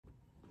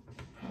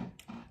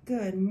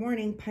Good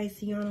morning,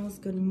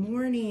 Pisceanos. Good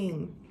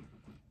morning.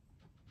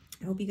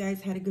 I hope you guys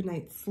had a good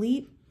night's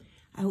sleep.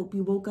 I hope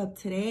you woke up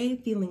today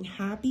feeling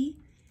happy,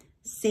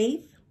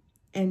 safe,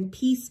 and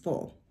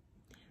peaceful.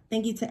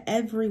 Thank you to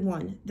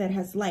everyone that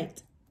has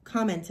liked,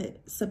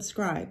 commented,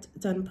 subscribed,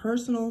 done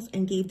personals,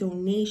 and gave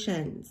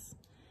donations.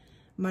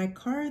 My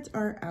cards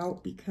are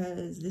out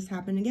because this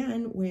happened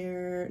again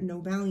where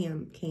no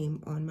Valium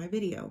came on my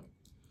video.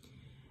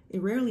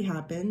 It rarely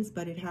happens,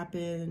 but it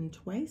happened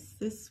twice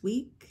this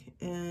week,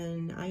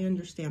 and I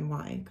understand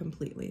why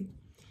completely.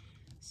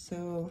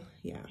 So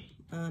yeah,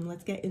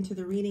 let's get into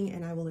the reading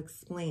and I will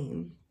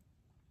explain.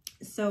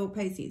 So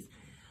Pisces,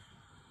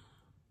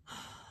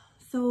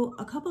 so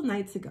a couple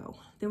nights ago,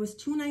 there was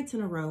 2 nights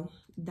in a row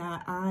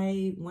that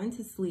I went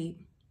to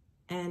sleep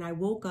and I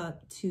woke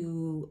up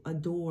to a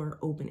door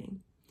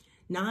opening.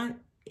 Not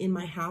in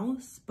my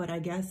house, but I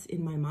guess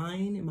in my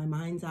mind, in my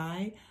mind's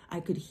eye, I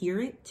could hear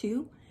it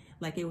too.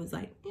 Like it was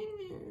like,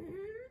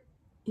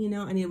 you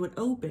know, and it would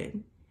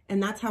open.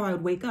 And that's how I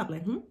would wake up,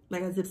 like,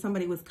 like as if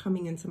somebody was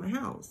coming into my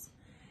house.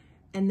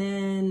 And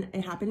then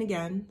it happened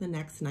again the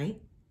next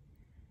night.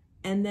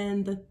 And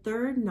then the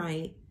third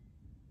night,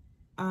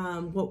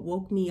 what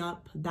woke me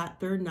up that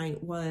third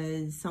night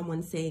was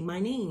someone saying my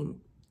name,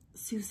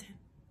 Susan,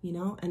 you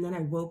know, and then I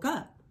woke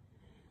up.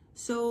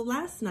 So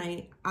last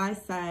night I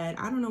said,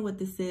 I don't know what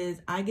this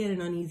is. I get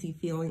an uneasy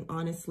feeling,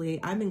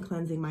 honestly. I've been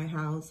cleansing my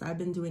house. I've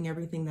been doing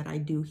everything that I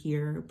do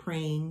here,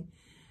 praying.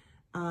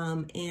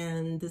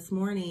 And this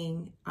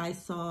morning I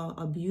saw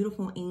a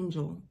beautiful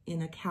angel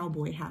in a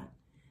cowboy hat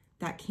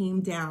that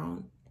came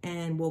down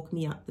and woke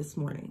me up this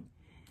morning.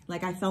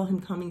 Like I felt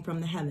him coming from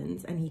the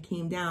heavens, and he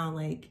came down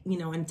like, you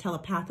know, and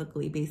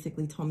telepathically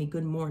basically told me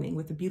good morning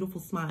with a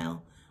beautiful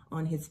smile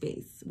on his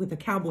face with a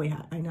cowboy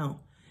hat. I know.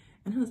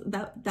 And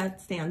that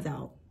stands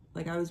out.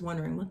 Like I was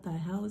wondering, what the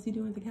hell is he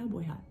doing with the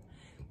cowboy hat?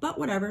 But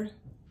whatever.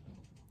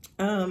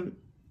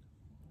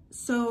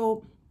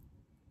 So,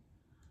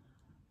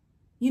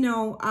 you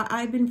know,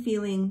 I've been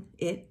feeling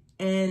it,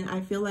 and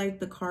I feel like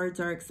the cards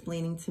are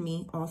explaining to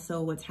me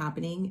also what's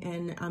happening,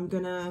 and I'm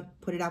gonna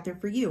put it out there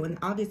for you. And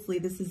obviously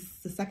this is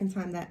the second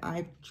time that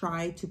I've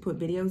tried to put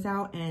videos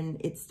out and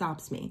it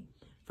stops me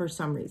for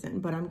some reason,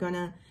 but I'm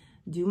gonna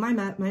do my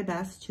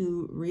best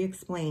to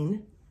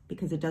re-explain,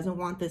 because it doesn't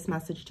want this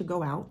message to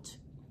go out,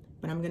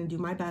 but I'm going to do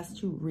my best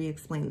to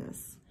re-explain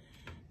this,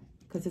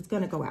 because it's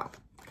going to go out,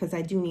 because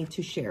I do need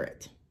to share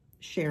it.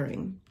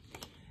 Sharing.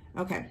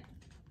 Okay.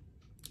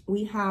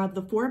 We have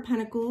the 4 of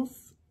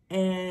Pentacles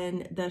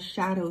and the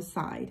shadow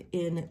side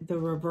in the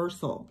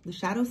reversal. The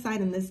shadow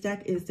side in this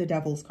deck is the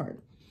Devil's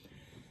card.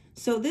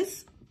 So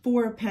this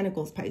 4 of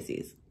Pentacles,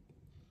 Pisces,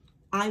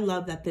 I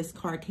love that this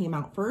card came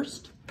out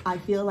first. I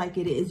feel like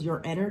it is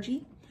your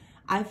energy.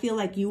 I feel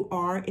like you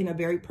are in a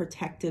very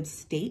protective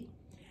state.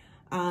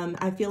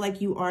 I feel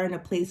like you are in a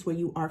place where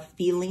you are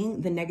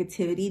feeling the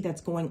negativity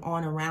that's going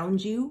on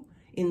around you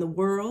in the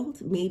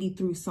world, maybe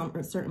through some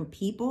certain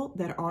people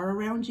that are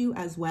around you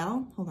as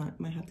well. Hold on, I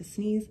might have to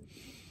sneeze.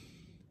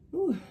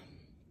 Ooh.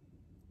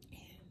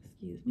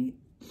 Excuse me.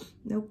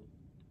 Nope.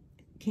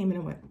 Came in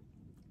and went.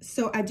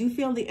 So I do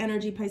feel the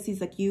energy, Pisces,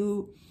 like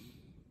you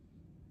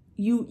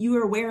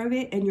are aware of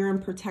it and you're in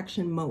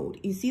protection mode.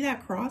 You see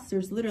that cross?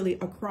 There's literally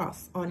a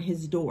cross on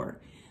his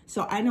door.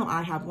 So I know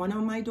I have one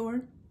on my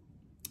door.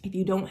 If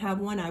you don't have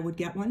one, I would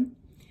get one.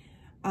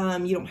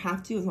 You don't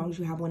have to, as long as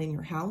you have one in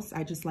your house.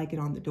 I just like it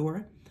on the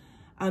door.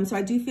 So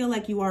I do feel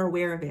like you are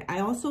aware of it. I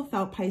also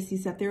felt,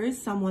 Pisces, that there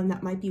is someone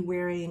that might be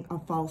wearing a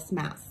false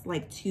mask,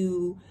 like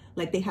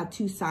they have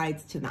 2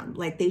 sides to them.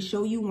 Like they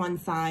show you one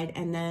side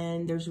and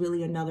then there's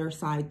really another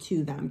side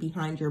to them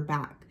behind your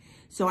back.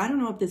 So I don't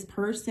know if this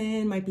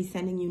person might be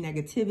sending you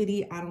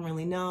negativity. I don't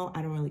really know.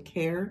 I don't really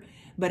care.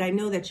 But I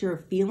know that you're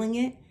feeling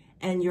it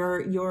and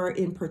you're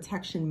in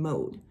protection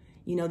mode.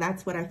 You know,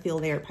 that's what I feel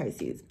there,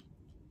 Pisces.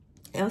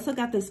 I also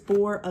got this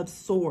 4 of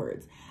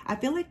Swords. I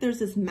feel like there's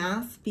this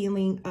mass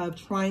feeling of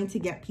trying to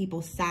get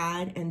people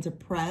sad and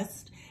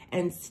depressed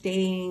and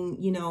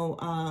staying, you know,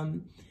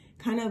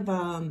 kind of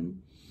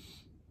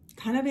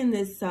in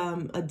this,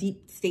 a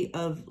deep state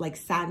of like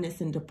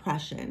sadness and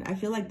depression. I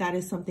feel like that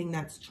is something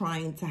that's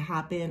trying to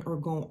happen or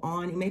go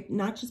on. It may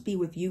not just be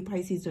with you,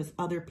 Pisces, there's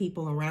other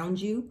people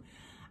around you.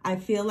 I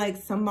feel like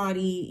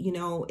somebody, you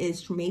know,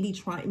 is maybe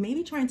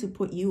trying to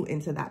put you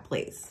into that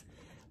place.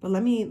 But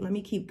let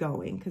me keep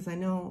going, because I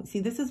know, see,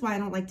 this is why I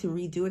don't like to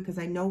redo it, because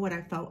I know what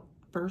I felt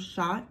first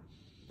shot.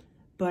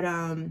 But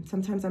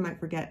sometimes I might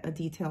forget a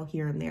detail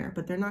here and there,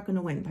 but they're not going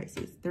to win,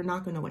 Pisces. They're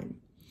not going to win.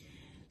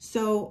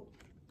 So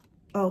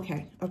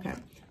okay.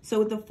 So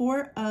with the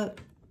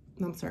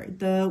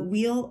the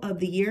Wheel of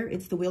the Year,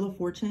 it's the Wheel of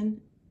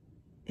Fortune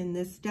in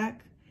this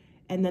deck.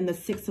 And then the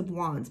 6 of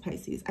Wands,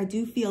 Pisces. I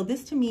do feel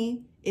this, to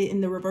me,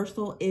 in the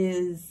reversal,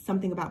 is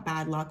something about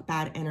bad luck,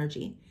 bad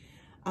energy.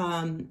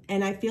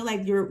 And I feel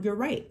like you're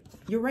right.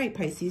 You're right,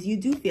 Pisces. You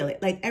do feel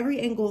it. Like every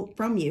angle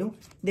from you,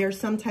 there's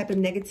some type of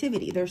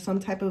negativity. There's some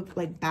type of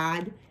like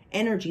bad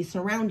energy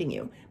surrounding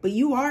you. But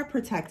you are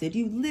protected.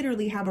 You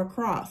literally have a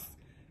cross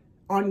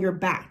on your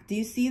back. Do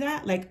you see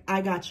that? Like,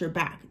 I got your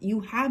back. You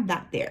have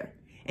that there,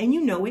 and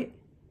you know it.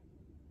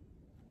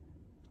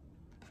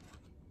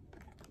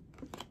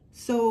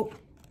 So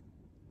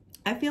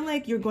I feel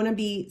like you're going to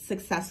be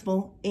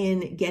successful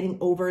in getting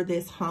over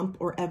this hump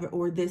or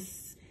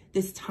this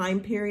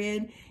time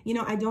period. You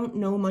know, I don't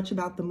know much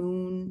about the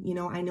moon. You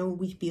know, I know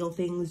we feel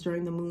things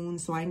during the moon.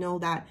 So I know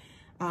that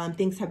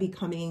things have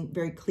becoming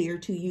very clear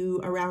to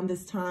you around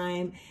this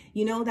time.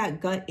 You know,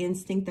 that gut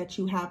instinct that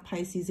you have,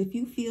 Pisces, if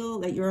you feel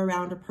that you're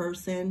around a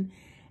person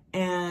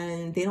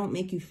and they don't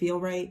make you feel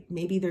right,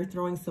 maybe they're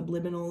throwing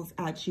subliminals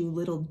at you,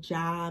 little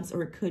jabs,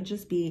 or it could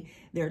just be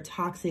their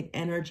toxic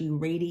energy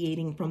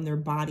radiating from their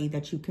body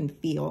that you can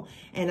feel.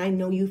 And I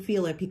know you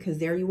feel it because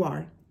there you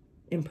are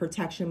in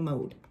protection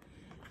mode.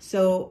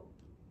 So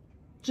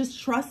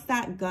just trust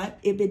that gut.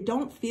 If it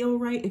don't feel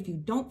right, if you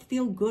don't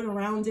feel good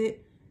around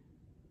it,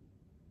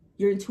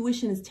 your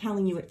intuition is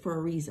telling you it for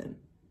a reason.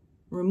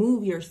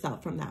 Remove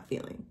yourself from that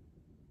feeling.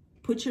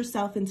 Put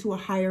yourself into a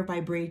higher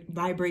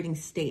vibrating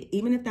state,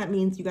 even if that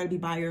means you got to be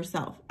by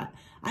yourself.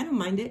 I don't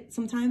mind it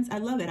sometimes. I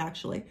love it,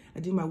 actually.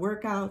 I do my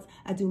workouts.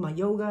 I do my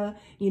yoga.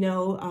 You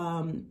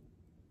know,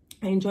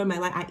 I enjoy my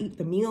life. I eat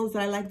the meals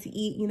that I like to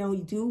eat. You know,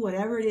 you do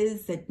whatever it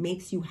is that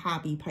makes you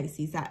happy,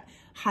 Pisces, that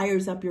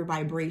hires up your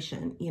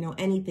vibration. You know,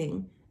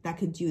 anything that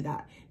could do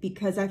that.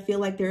 Because I feel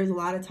like there's a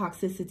lot of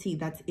toxicity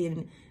that's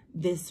in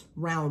this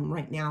realm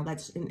right now,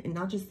 that's in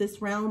not just this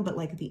realm, but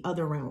like the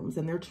other realms,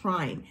 and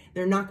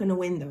they're not going to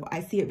win though. I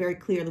see it very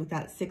clearly with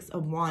that 6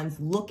 of Wands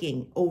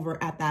looking over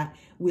at that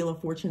Wheel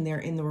of Fortune there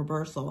in the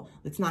reversal.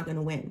 It's not going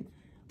to win.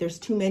 There's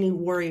too many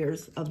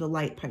warriors of the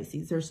light,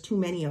 Pisces. There's too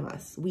many of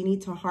us. We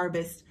need to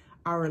harvest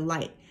our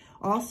light.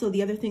 Also,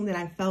 the other thing that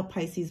I felt,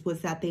 Pisces,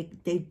 was that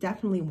they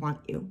definitely want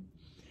you.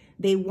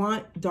 They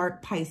want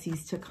dark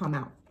Pisces to come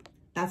out.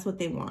 That's what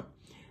they want.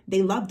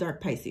 They love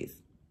dark Pisces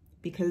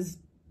because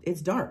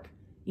it's dark,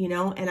 you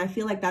know, and I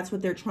feel like that's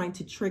what they're trying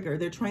to trigger.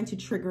 They're trying to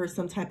trigger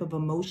some type of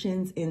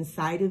emotions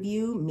inside of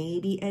you,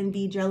 maybe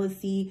envy,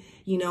 jealousy,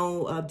 you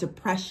know,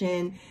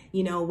 depression,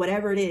 you know,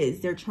 whatever it is.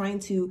 They're trying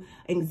to,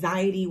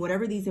 anxiety,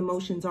 whatever these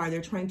emotions are,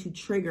 they're trying to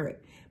trigger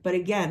it. But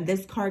again,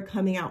 this card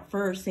coming out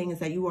first saying is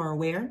that you are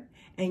aware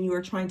and you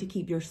are trying to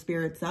keep your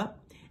spirits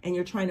up and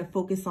you're trying to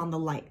focus on the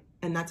light.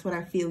 And that's what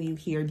I feel you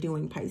here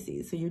doing,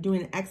 Pisces. So you're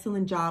doing an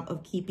excellent job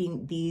of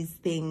keeping these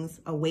things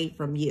away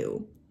from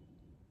you.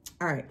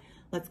 All right,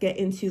 let's get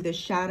into the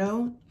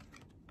shadow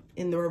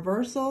in the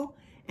reversal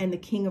and the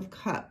King of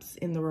Cups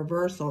in the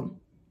reversal.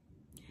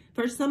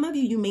 For some of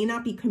you, you may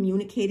not be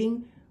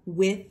communicating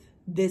with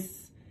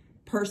this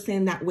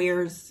person that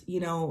wears, you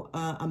know,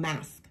 a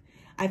mask.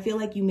 I feel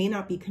like you may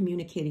not be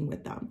communicating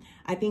with them.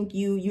 I think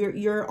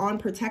you're on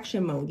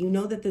protection mode. You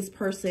know that this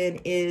person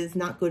is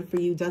not good for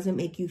you, doesn't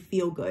make you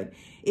feel good.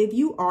 If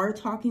you are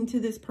talking to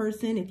this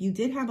person, if you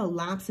did have a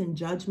lapse in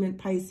judgment,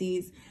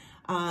 Pisces,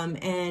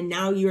 and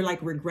now you're like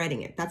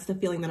regretting it. That's the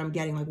feeling that I'm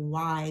getting. Like,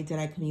 why did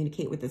I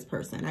communicate with this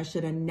person? I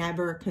should have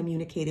never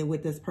communicated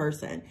with this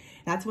person.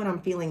 That's what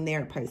I'm feeling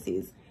there,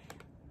 Pisces.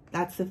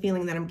 That's the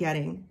feeling that I'm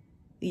getting.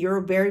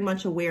 You're very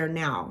much aware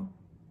now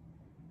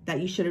that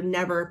you should have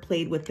never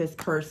played with this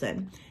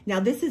person. Now,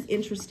 this is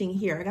interesting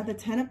here. I got the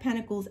 10 of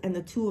Pentacles and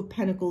the 2 of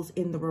Pentacles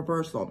in the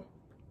reversal.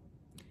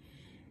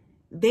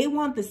 They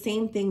want the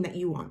same thing that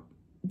you want.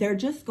 They're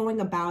just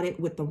going about it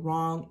with the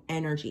wrong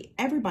energy.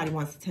 Everybody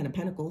wants the 10 of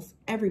Pentacles.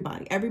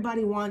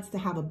 Everybody wants to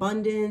have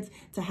abundance,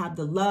 to have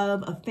the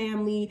love of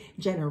family,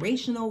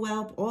 generational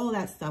wealth, all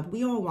that stuff.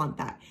 We all want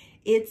that.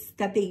 It's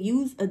that they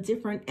use a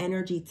different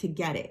energy to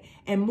get it.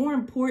 And more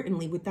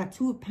importantly, with that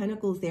 2 of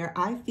Pentacles there,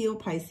 I feel,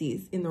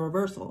 Pisces, in the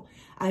reversal,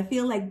 I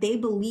feel like they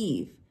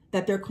believe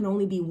that there can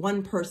only be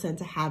one person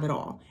to have it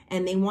all,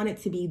 and they want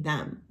it to be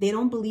them. They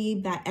don't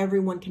believe that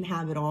everyone can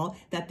have it all,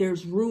 that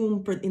there's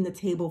room in the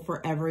table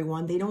for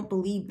everyone. They don't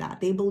believe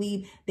that. They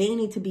believe they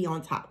need to be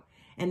on top.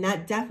 And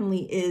that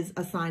definitely is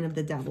a sign of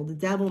the devil. The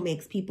devil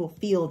makes people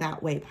feel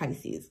that way,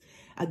 Pisces.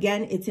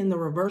 Again, it's in the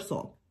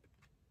reversal.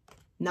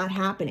 Not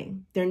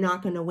happening. They're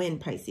not going to win,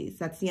 Pisces.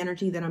 That's the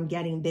energy that I'm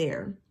getting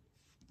there.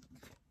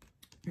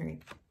 All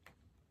right.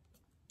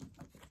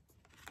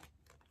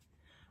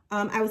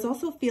 I was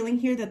also feeling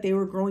here that they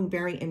were growing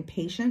very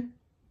impatient.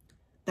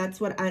 That's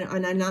what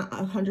and I'm not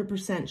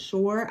 100%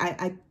 sure.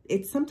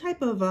 It's some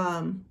type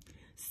of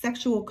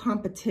sexual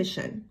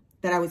competition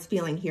that I was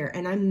feeling here.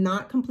 And I'm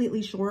not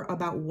completely sure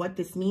about what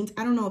this means.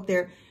 I don't know if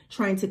they're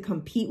trying to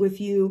compete with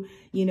you,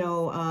 you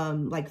know,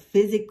 like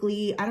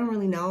physically. I don't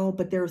really know,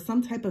 but there was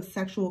some type of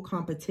sexual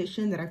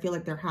competition that I feel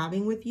like they're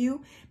having with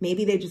you.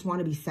 Maybe they just want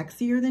to be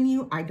sexier than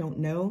you. I don't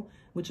know,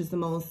 which is the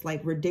most like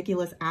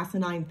ridiculous,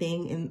 asinine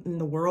thing in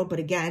the world. But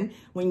again,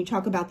 when you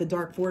talk about the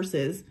dark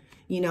forces,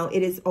 you know,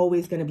 it is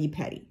always going to be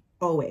petty,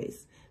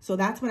 always. So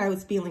that's what I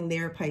was feeling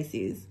there,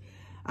 Pisces.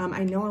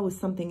 I know it was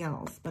something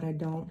else, but I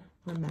don't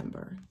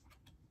remember.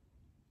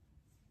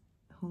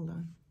 Hold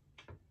on.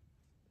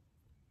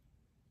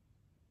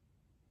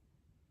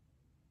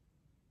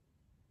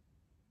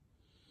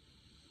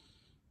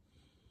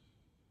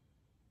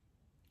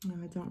 No,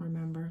 I don't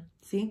remember.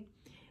 See,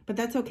 But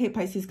that's okay,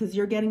 Pisces, because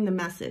you're getting the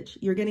message.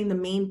 You're getting the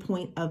main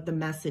point of the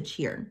message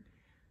here.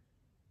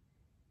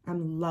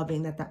 I'm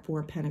loving that Four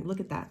of Pentacles. Look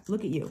at that.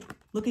 Look at you.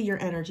 Look at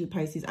your energy,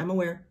 Pisces. I'm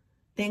aware.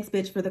 Thanks,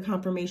 bitch, for the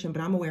confirmation,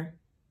 but I'm aware.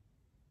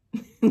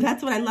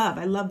 That's what I love.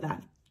 I love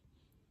that.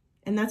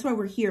 And that's why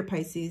we're here,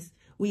 Pisces.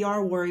 We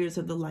are warriors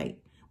of the light.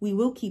 We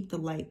will keep the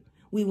light.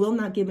 We will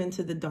not give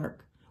into the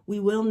dark. We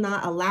will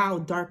not allow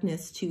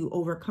darkness to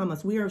overcome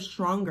us. We are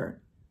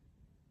stronger.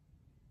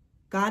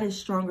 God is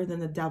stronger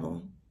than the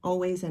devil,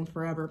 always and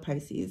forever,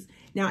 Pisces.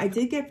 Now, I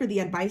did get for the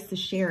advice to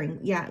sharing.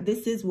 Yeah,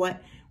 this is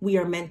what we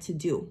are meant to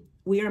do.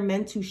 We are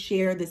meant to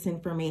share this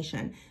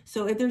information.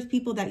 So if there's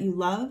people that you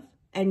love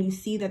and you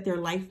see that their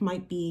life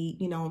might be,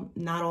 you know,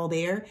 not all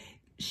there,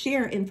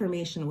 share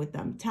information with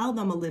them. Tell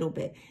them a little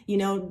bit, you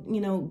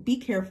know, be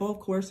careful, of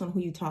course, on who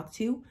you talk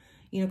to,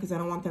 you know, because I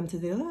don't want them to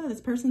say, oh,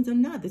 this person's a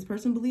nut. This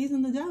person believes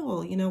in the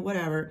devil, you know,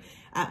 whatever.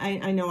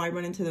 I know I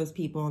run into those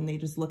people and they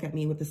just look at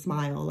me with a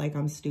smile like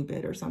I'm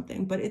stupid or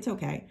something, but it's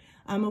okay.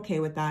 I'm okay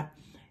with that.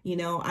 You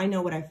know, I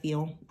know what I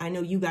feel. I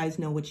know you guys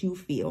know what you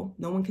feel.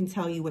 No one can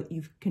tell you what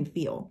you can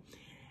feel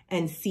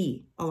and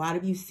see. A lot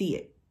of you see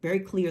it very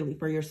clearly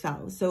for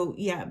yourselves. So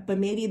yeah, but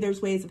maybe there's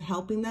ways of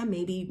helping them.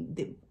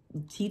 Maybe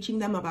teaching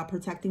them about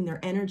protecting their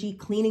energy,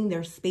 cleaning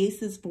their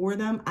spaces for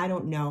them. I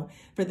don't know.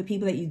 For the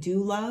people that you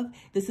do love,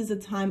 this is a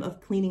time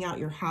of cleaning out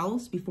your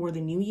house before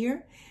the new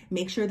year.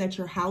 Make sure that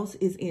your house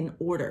is in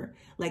order.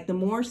 Like the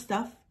more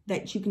stuff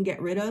that you can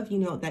get rid of, you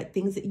know, that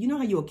things that, you know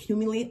how you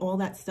accumulate all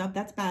that stuff,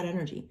 that's bad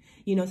energy,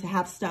 you know, to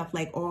have stuff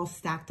like all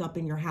stacked up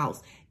in your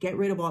house. Get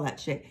rid of all that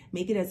shit.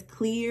 Make it as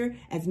clear,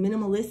 as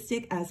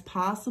minimalistic as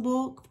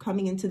possible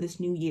coming into this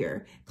new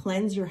year.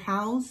 Cleanse your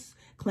house,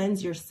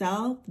 cleanse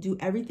yourself, do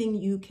everything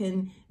you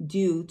can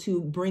do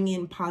to bring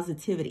in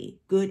positivity,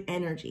 good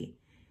energy.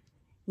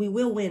 We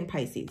will win,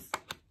 Pisces.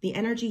 The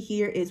energy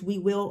here is we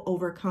will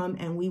overcome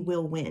and we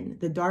will win.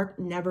 The dark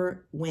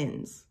never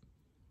wins.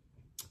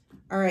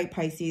 All right,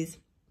 Pisces.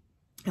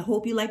 I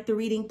hope you liked the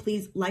reading.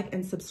 Please like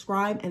and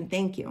subscribe, and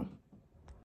thank you.